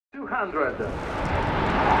200.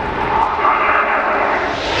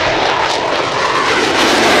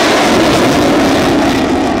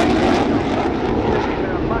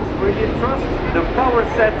 Trust the power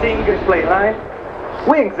setting display line.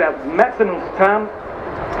 Wings have maximum span,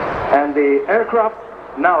 and the aircraft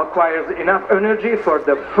now acquires enough energy for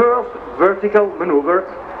the first vertical maneuver,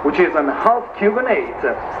 which is an half Cuban 8.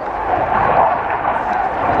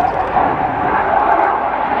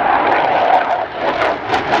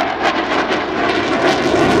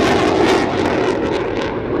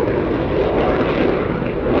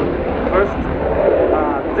 First,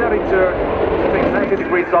 director 90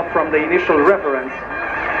 degrees off from the initial reference.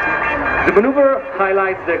 The maneuver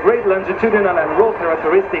highlights the great longitudinal and roll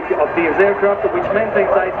characteristic of this aircraft, which maintains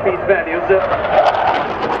high speed values.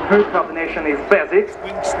 Her coordination is basic.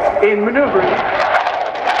 In maneuvering,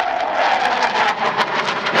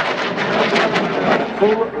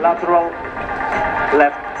 full lateral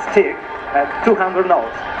left stick at 200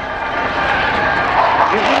 knots.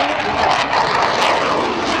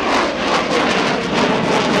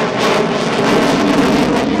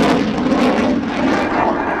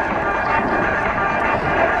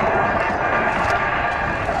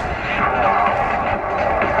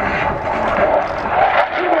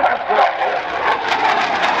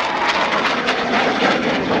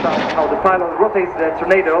 How the pilot rotates the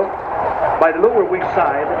Tornado by the lower wing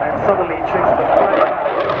side and suddenly changes the flight.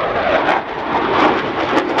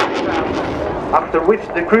 After which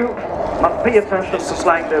the crew must pay attention to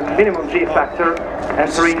flying the minimum G factor,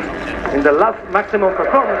 entering in the last maximum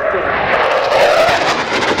performance stage.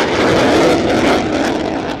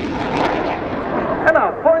 And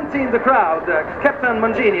now, pointing the crowd, Captain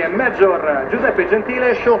Mangini and Major Giuseppe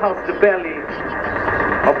Gentile show us the belly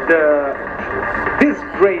of this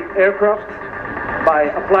great aircraft by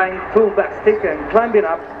applying full backstick and climbing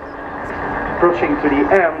up, approaching to the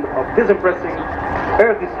end of this impressive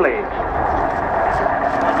air display.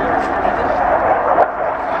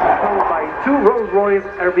 Followed by two Rolls-Royce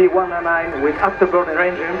RB199 with afterburner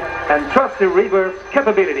engine and trusty reverse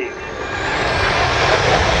capability.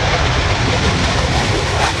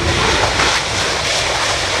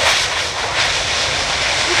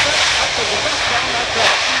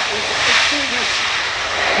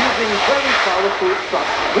 Using very powerful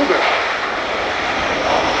thrust reverse.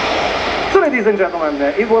 So ladies and gentlemen,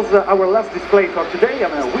 it was our last display for today,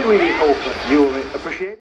 and we really hope you appreciate it.